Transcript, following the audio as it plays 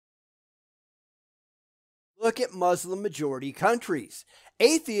Look at Muslim-majority countries.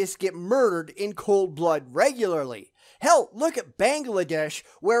 Atheists get murdered in cold blood regularly. Hell, look at Bangladesh,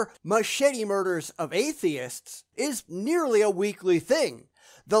 where machete murders of atheists is nearly a weekly thing.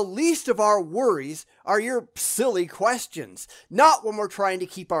 The least of our worries are your silly questions, not when we're trying to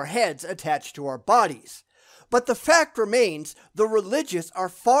keep our heads attached to our bodies. But the fact remains, the religious are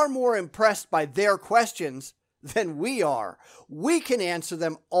far more impressed by their questions than we are. We can answer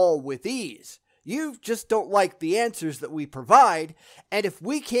them all with ease. You just don't like the answers that we provide, and if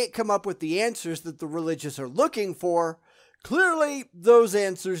we can't come up with the answers that the religious are looking for, clearly those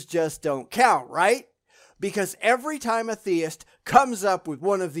answers just don't count, right? Because every time a theist comes up with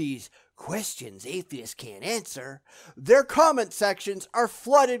one of these questions atheists can't answer, their comment sections are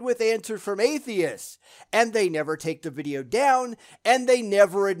flooded with answers from atheists, and they never take the video down, and they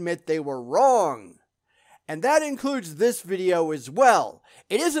never admit they were wrong. And that includes this video as well.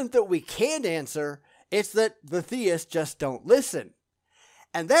 It isn't that we can't answer, it's that the theists just don't listen.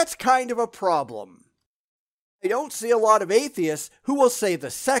 And that's kind of a problem. I don't see a lot of atheists who will say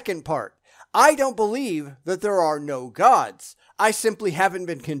the second part. I don't believe that there are no gods. I simply haven't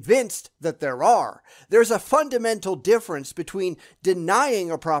been convinced that there are. There's a fundamental difference between denying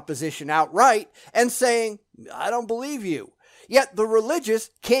a proposition outright and saying, I don't believe you. Yet the religious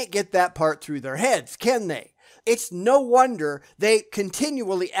can't get that part through their heads, can they? It's no wonder they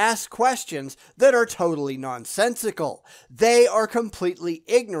continually ask questions that are totally nonsensical. They are completely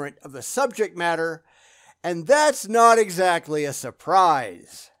ignorant of the subject matter, and that's not exactly a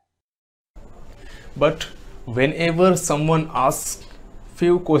surprise. But whenever someone asks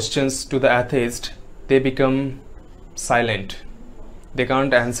few questions to the atheist, they become silent. They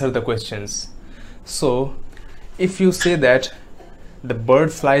can't answer the questions. So, if you say that the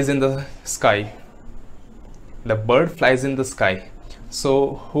bird flies in the sky,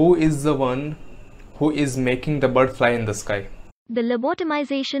 so who is the one who is making the bird fly in the sky? The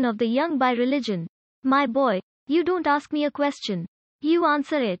lobotomization of the young by religion. My boy, you don't ask me a question. You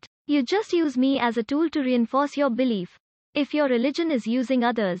answer it. You just use me as a tool to reinforce your belief. If your religion is using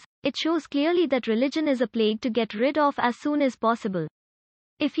others, it shows clearly that religion is a plague to get rid of as soon as possible.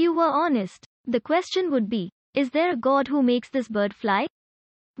 If you were honest, the question would be, is there a God who makes this bird fly?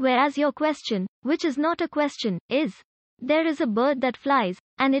 Whereas your question, which is not a question, is, there is a bird that flies,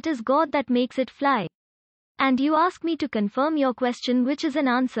 and it is God that makes it fly. And you ask me to confirm your question, which is an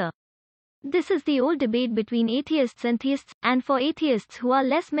answer. This is the old debate between atheists and theists, and for atheists who are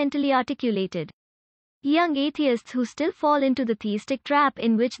less mentally articulated. Young atheists who still fall into the theistic trap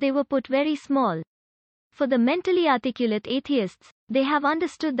in which they were put very small. For the mentally articulate atheists, they have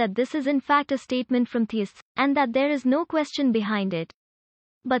understood that this is in fact a statement from theists, and that there is no question behind it.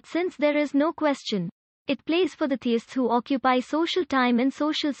 But since there is no question, it plays for the theists who occupy social time and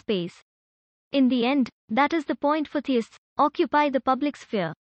social space. In the end, that is the point for theists, occupy the public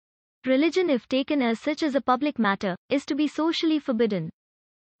sphere. Religion, if taken as such as a public matter, is to be socially forbidden.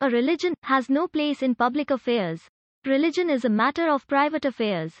 A religion has no place in public affairs. Religion is a matter of private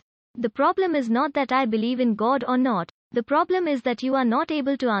affairs. The problem is not that I believe in God or not, the problem is that you are not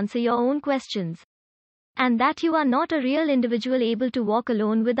able to answer your own questions. And that you are not a real individual able to walk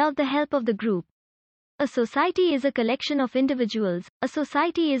alone without the help of the group. A society is a collection of individuals, a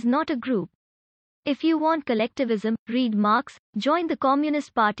society is not a group. If you want collectivism, read Marx, join the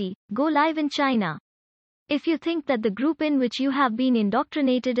Communist Party, go live in China. If you think that the group in which you have been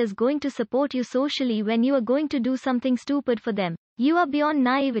indoctrinated is going to support you socially when you are going to do something stupid for them, you are beyond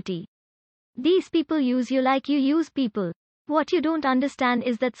naivety. These people use you like you use people. What you don't understand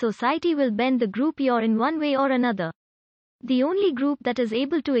is that society will bend the group you're in one way or another. The only group that is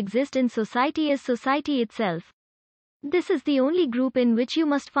able to exist in society is society itself. This is the only group in which you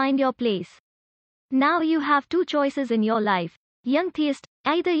must find your place. Now you have two choices in your life. Young theist,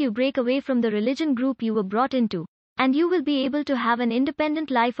 either you break away from the religion group you were brought into, and you will be able to have an independent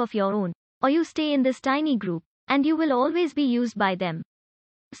life of your own, or you stay in this tiny group, and you will always be used by them.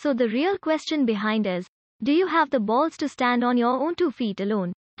 So the real question behind is, do you have the balls to stand on your own 2 feet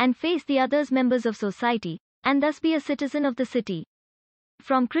alone, and face the others members of society, and thus be a citizen of the city?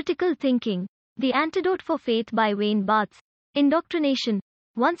 From Critical Thinking, The Antidote for Faith by Wayne Barthes. Indoctrination.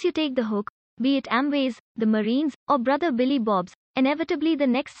 Once you take the hook, be it Amway's, the Marines, or Brother Billy Bob's, inevitably the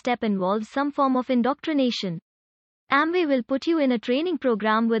next step involves some form of indoctrination. Amway will put you in a training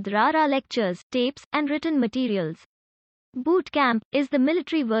program with rah-rah lectures, tapes, and written materials. Boot camp is the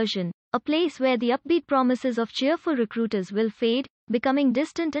military version, a place where the upbeat promises of cheerful recruiters will fade, becoming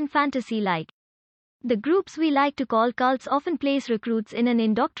distant and fantasy-like. The groups we like to call cults often place recruits in an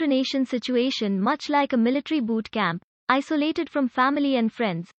indoctrination situation much like a military boot camp, isolated from family and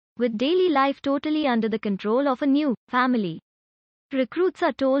friends, with daily life totally under the control of a new family. Recruits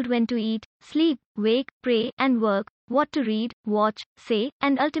are told when to eat, sleep, wake, pray, and work, what to read, watch, say,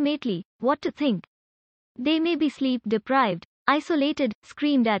 and ultimately, what to think. They may be sleep deprived, isolated,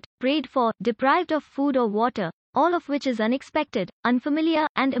 screamed at, prayed for, deprived of food or water, all of which is unexpected, unfamiliar,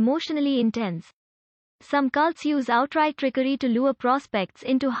 and emotionally intense. Some cults use outright trickery to lure prospects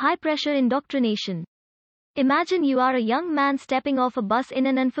into high-pressure indoctrination. Imagine you are a young man stepping off a bus in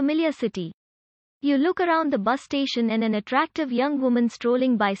an unfamiliar city. You look around the bus station and an attractive young woman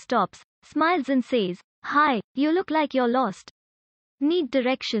strolling by stops, smiles and says, "Hi, you look like you're lost. Need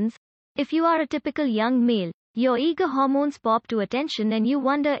directions?" If you are a typical young male, your eager hormones pop to attention and you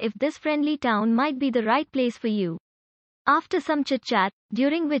wonder if this friendly town might be the right place for you. After some chit-chat,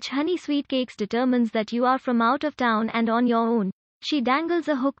 during which Honey Sweet Cakes determines that you are from out of town and on your own, she dangles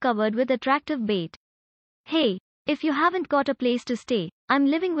a hook covered with attractive bait. "Hey, if you haven't got a place to stay, I'm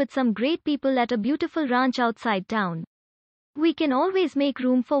living with some great people at a beautiful ranch outside town. We can always make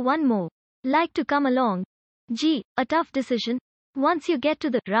room for one more. Like to come along?" Gee, a tough decision. Once you get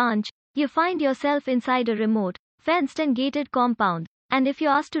to the ranch, you find yourself inside a remote, fenced and gated compound, and if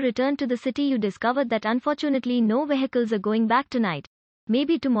you're asked to return to the city, you discover that unfortunately no vehicles are going back tonight.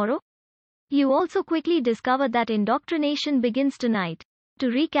 Maybe tomorrow? You also quickly discover that indoctrination begins tonight. To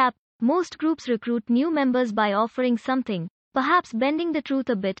recap, most groups recruit new members by offering something, perhaps bending the truth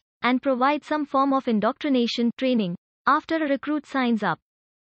a bit, and provide some form of indoctrination training after a recruit signs up.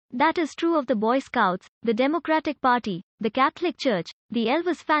 That is true of the Boy Scouts, the Democratic Party, the Catholic Church, the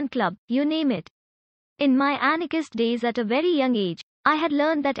Elvis fan club, you name it. In my anarchist days at a very young age, I had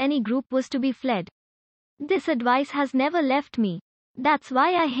learned that any group was to be fled. This advice has never left me. That's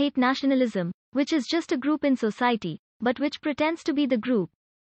why I hate nationalism, which is just a group in society, but which pretends to be the group.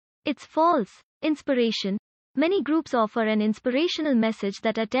 It's false. Inspiration. Many groups offer an inspirational message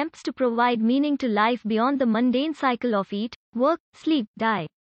that attempts to provide meaning to life beyond the mundane cycle of eat, work, sleep, die.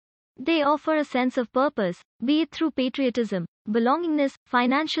 They offer a sense of purpose, be it through patriotism, belongingness,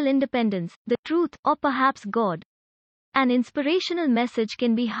 financial independence, the truth, or perhaps God. An inspirational message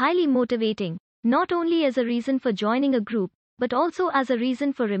can be highly motivating, not only as a reason for joining a group, but also as a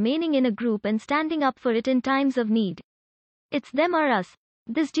reason for remaining in a group and standing up for it in times of need. It's them or us.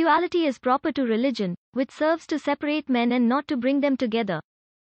 This duality is proper to religion, which serves to separate men and not to bring them together.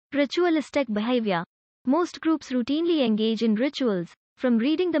 Ritualistic behavior. Most groups routinely engage in rituals, from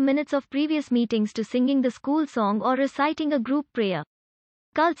reading the minutes of previous meetings to singing the school song or reciting a group prayer.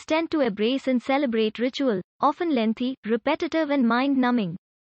 Cults tend to embrace and celebrate ritual, often lengthy, repetitive and mind-numbing.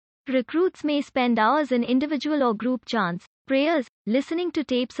 Recruits may spend hours in individual or group chants, prayers, listening to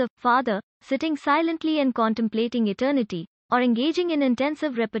tapes of Father, sitting silently and contemplating eternity, or engaging in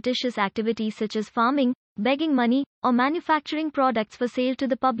intensive repetitious activities such as farming, begging money, or manufacturing products for sale to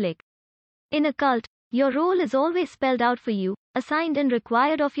the public. In a cult, your role is always spelled out for you, assigned and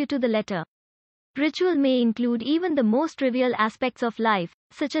required of you to the letter. Ritual may include even the most trivial aspects of life,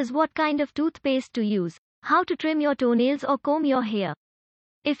 such as what kind of toothpaste to use, how to trim your toenails or comb your hair.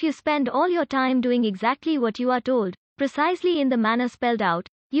 If you spend all your time doing exactly what you are told, precisely in the manner spelled out,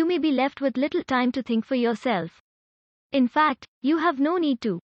 you may be left with little time to think for yourself. In fact, you have no need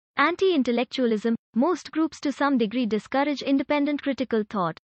to. Anti-intellectualism. Most groups to some degree discourage independent critical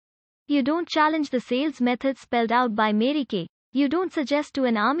thought. You don't challenge the sales methods spelled out by Mary Kay. You don't suggest to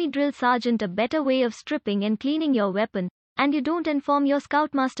an army drill sergeant a better way of stripping and cleaning your weapon, and you don't inform your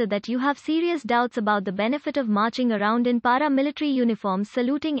scoutmaster that you have serious doubts about the benefit of marching around in paramilitary uniforms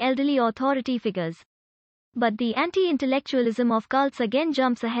saluting elderly authority figures. But the anti-intellectualism of cults again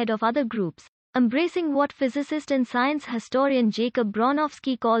jumps ahead of other groups, embracing what physicist and science historian Jacob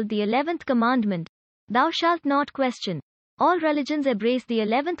Bronowski called the 11th commandment: "Thou shalt not question." All religions embrace the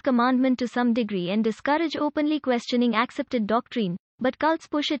 11th commandment to some degree and discourage openly questioning accepted doctrine, but cults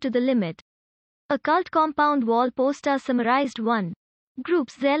push it to the limit. A cult compound wall poster summarized 1.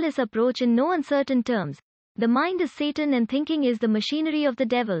 Group's zealous approach in no uncertain terms. The mind is Satan and thinking is the machinery of the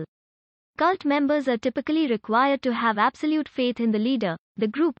devil. Cult members are typically required to have absolute faith in the leader, the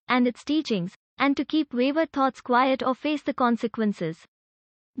group, and its teachings, and to keep wayward thoughts quiet or face the consequences.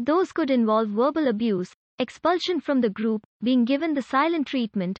 Those could involve verbal abuse, expulsion from the group, being given the silent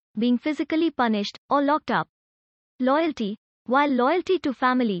treatment, being physically punished, or locked up. Loyalty. While loyalty to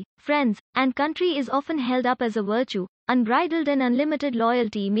family, friends, and country is often held up as a virtue, unbridled and unlimited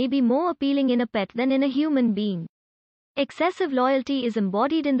loyalty may be more appealing in a pet than in a human being. Excessive loyalty is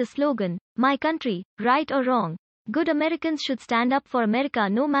embodied in the slogan, "My country, right or wrong. Good Americans should stand up for America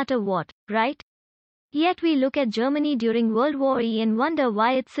no matter what, right?" Yet we look at Germany during World War I and wonder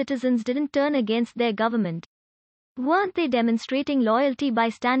why its citizens didn't turn against their government. Weren't they demonstrating loyalty by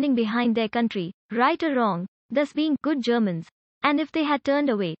standing behind their country, right or wrong, thus being good Germans? And if they had turned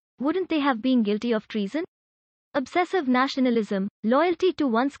away, wouldn't they have been guilty of treason? Obsessive nationalism, loyalty to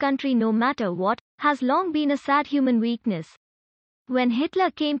one's country no matter what, has long been a sad human weakness. When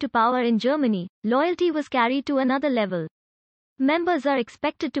Hitler came to power in Germany, loyalty was carried to another level. Members are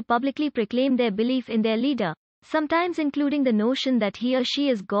expected to publicly proclaim their belief in their leader, sometimes including the notion that he or she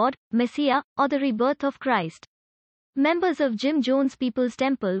is God, Messiah, or the rebirth of Christ. Members of Jim Jones People's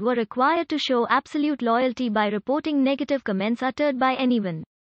Temple were required to show absolute loyalty by reporting negative comments uttered by anyone.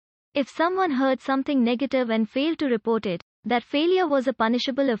 If someone heard something negative and failed to report it, that failure was a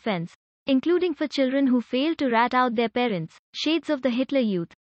punishable offense, including for children who failed to rat out their parents. Shades of the Hitler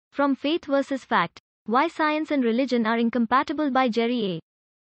Youth. From Faith versus Fact. Why Science and Religion Are Incompatible by Jerry A.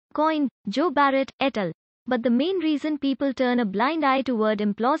 Coyne, Joe Barrett, et al. But the main reason people turn a blind eye toward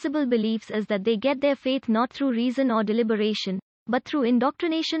implausible beliefs is that they get their faith not through reason or deliberation, but through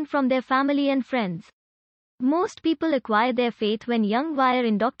indoctrination from their family and friends. Most people acquire their faith when young via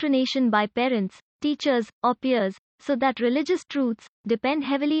indoctrination by parents, teachers, or peers, so that religious truths depend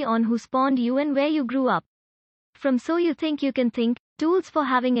heavily on who spawned you and where you grew up. From So You Think You Can Think, Tools for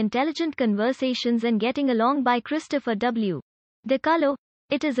Having Intelligent Conversations and Getting Along by Christopher W. DeCarlo.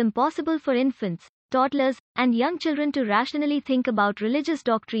 It is impossible for infants, toddlers, and young children to rationally think about religious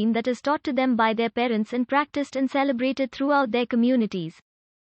doctrine that is taught to them by their parents and practiced and celebrated throughout their communities.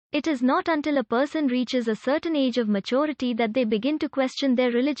 It is not until a person reaches a certain age of maturity that they begin to question their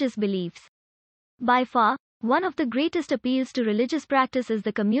religious beliefs. By far, one of the greatest appeals to religious practice is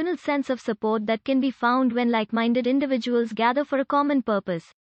the communal sense of support that can be found when like-minded individuals gather for a common purpose.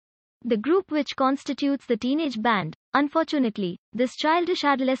 The group which constitutes the teenage band. Unfortunately, this childish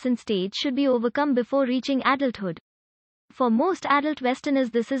adolescent stage should be overcome before reaching adulthood. For most adult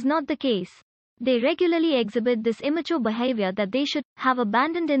Westerners, this is not the case. They regularly exhibit this immature behavior that they should have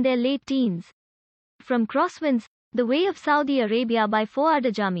abandoned in their late teens. From Crosswinds, The Way of Saudi Arabia by Fuad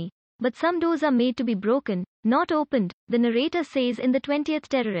Ajami. But some doors are made to be broken, not opened, the narrator says in The 20th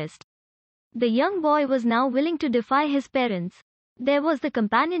Terrorist. The young boy was now willing to defy his parents. There was the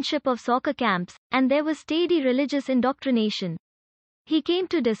companionship of soccer camps, and there was steady religious indoctrination. He came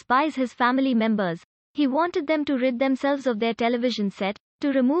to despise his family members. He wanted them to rid themselves of their television set,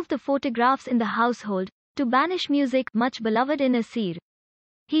 to remove the photographs in the household, to banish music, much beloved in Asir.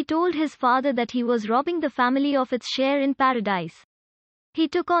 He told his father that he was robbing the family of its share in paradise. He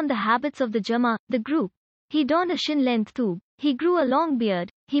took on the habits of the Jama, the group. He donned a shin-length thub. He grew a long beard.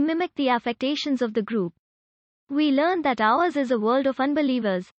 He mimicked the affectations of the group. We learned that ours is a world of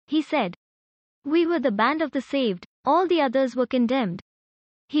unbelievers, he said. We were the band of the saved, all the others were condemned.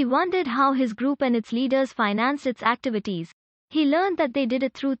 He wondered how his group and its leaders financed its activities. He learned that they did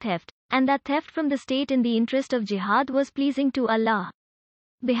it through theft, and that theft from the state in the interest of jihad was pleasing to Allah.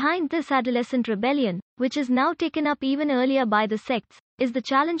 Behind this adolescent rebellion, which is now taken up even earlier by the sects, is the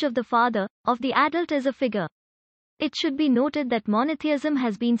challenge of the father, of the adult as a figure. It should be noted that monotheism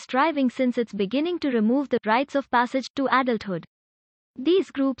has been striving since its beginning to remove the rites of passage to adulthood. These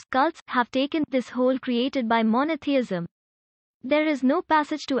groups, cults, have taken this hole created by monotheism. There is no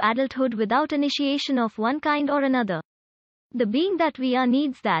passage to adulthood without initiation of one kind or another. The being that we are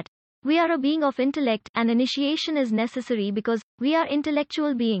needs that. We are a being of intellect, and initiation is necessary because we are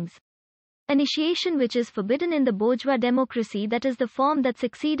intellectual beings. Initiation which is forbidden in the bourgeois democracy, that is the form that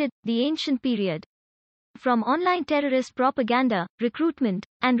succeeded the ancient period. From Online Terrorist Propaganda, Recruitment,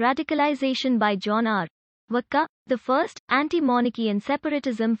 and Radicalization by John R. Wakka, the first, anti-monarchy and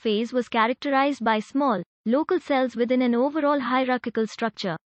separatism phase was characterized by small, local cells within an overall hierarchical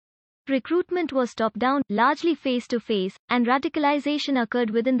structure. Recruitment was top-down, largely face-to-face, and radicalization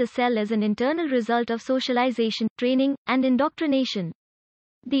occurred within the cell as an internal result of socialization, training, and indoctrination.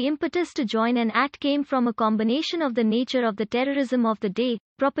 The impetus to join and act came from a combination of the nature of the terrorism of the day,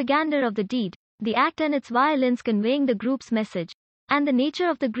 propaganda of the deed, the act and its violence conveying the group's message, and the nature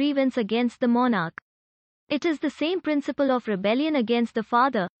of the grievance against the monarch. It is the same principle of rebellion against the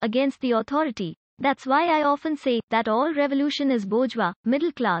father, against the authority. That's why I often say that all revolution is bourgeois,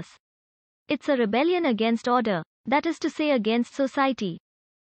 middle class. It's a rebellion against order, that is to say against society.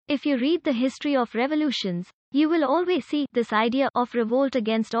 If you read the history of revolutions, you will always see this idea of revolt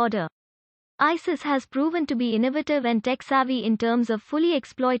against order. ISIS has proven to be innovative and tech-savvy in terms of fully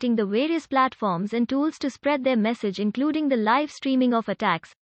exploiting the various platforms and tools to spread their message, including the live streaming of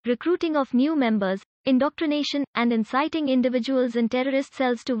attacks, recruiting of new members, indoctrination, and inciting individuals in terrorist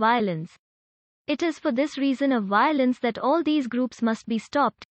cells to violence. It is for this reason of violence that all these groups must be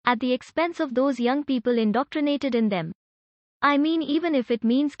stopped, at the expense of those young people indoctrinated in them. I mean, even if it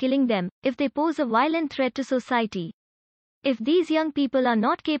means killing them, if they pose a violent threat to society. If these young people are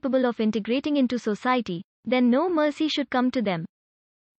not capable of integrating into society, then no mercy should come to them.